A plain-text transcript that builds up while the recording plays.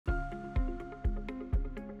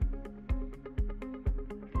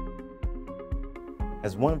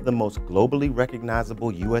As one of the most globally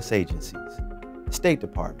recognizable U.S. agencies, the State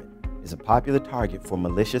Department is a popular target for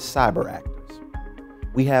malicious cyber actors.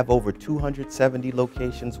 We have over 270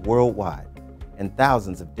 locations worldwide and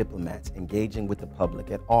thousands of diplomats engaging with the public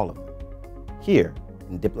at all of them. Here,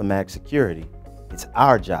 in diplomatic security, it's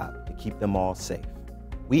our job to keep them all safe.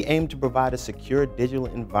 We aim to provide a secure digital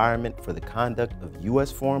environment for the conduct of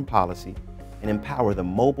U.S. foreign policy and empower the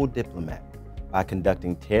mobile diplomat by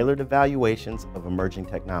conducting tailored evaluations of emerging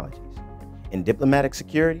technologies. In diplomatic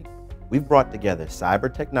security, we've brought together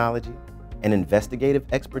cyber technology and investigative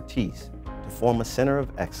expertise to form a center of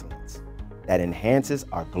excellence that enhances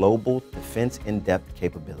our global defense in-depth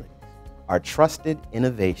capabilities. Our trusted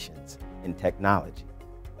innovations in technology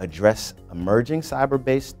address emerging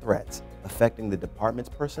cyber-based threats affecting the department's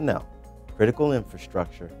personnel, critical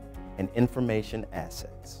infrastructure, and information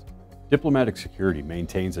assets. Diplomatic Security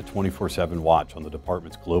maintains a 24/7 watch on the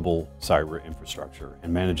department's global cyber infrastructure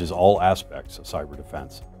and manages all aspects of cyber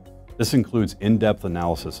defense. This includes in-depth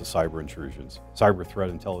analysis of cyber intrusions, cyber threat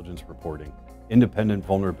intelligence reporting, independent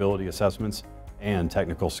vulnerability assessments, and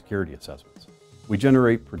technical security assessments. We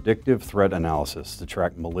generate predictive threat analysis to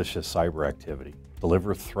track malicious cyber activity,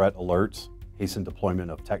 deliver threat alerts, hasten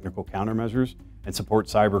deployment of technical countermeasures, and support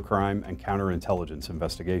cybercrime and counterintelligence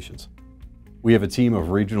investigations. We have a team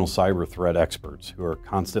of regional cyber threat experts who are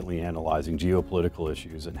constantly analyzing geopolitical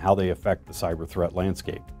issues and how they affect the cyber threat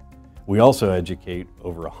landscape. We also educate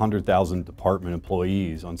over 100,000 department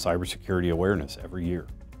employees on cybersecurity awareness every year.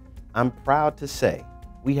 I'm proud to say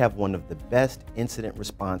we have one of the best incident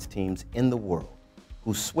response teams in the world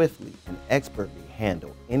who swiftly and expertly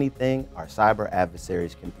handle anything our cyber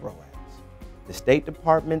adversaries can throw at us. The State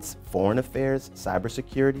Department's Foreign Affairs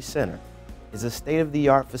Cybersecurity Center is a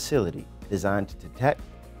state-of-the-art facility designed to detect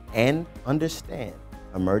and understand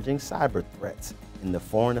emerging cyber threats in the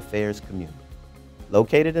foreign affairs community.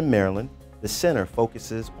 Located in Maryland, the center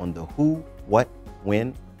focuses on the who, what,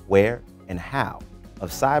 when, where, and how of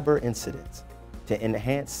cyber incidents to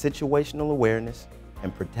enhance situational awareness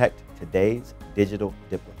and protect today's digital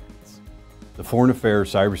diplomats. The Foreign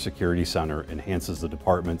Affairs Cybersecurity Center enhances the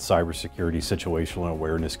department's cybersecurity situational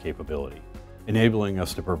awareness capability, enabling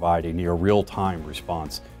us to provide a near real-time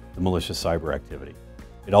response to malicious cyber activity.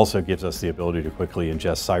 It also gives us the ability to quickly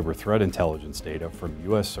ingest cyber threat intelligence data from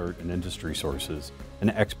U.S. CERT and industry sources and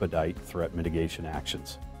expedite threat mitigation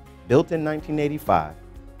actions. Built in 1985,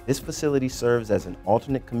 this facility serves as an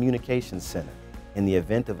alternate communications center in the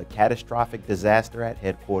event of a catastrophic disaster at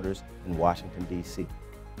headquarters in Washington, D.C.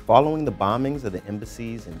 Following the bombings of the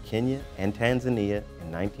embassies in Kenya and Tanzania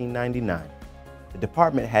in 1999, the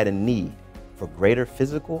department had a need for greater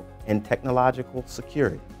physical and technological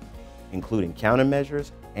security, including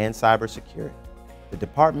countermeasures and cybersecurity. The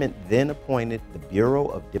department then appointed the Bureau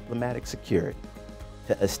of Diplomatic Security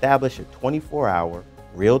to establish a 24-hour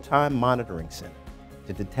real-time monitoring center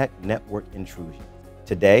to detect network intrusion.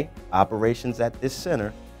 Today, operations at this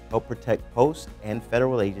center help protect post and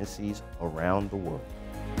federal agencies around the world.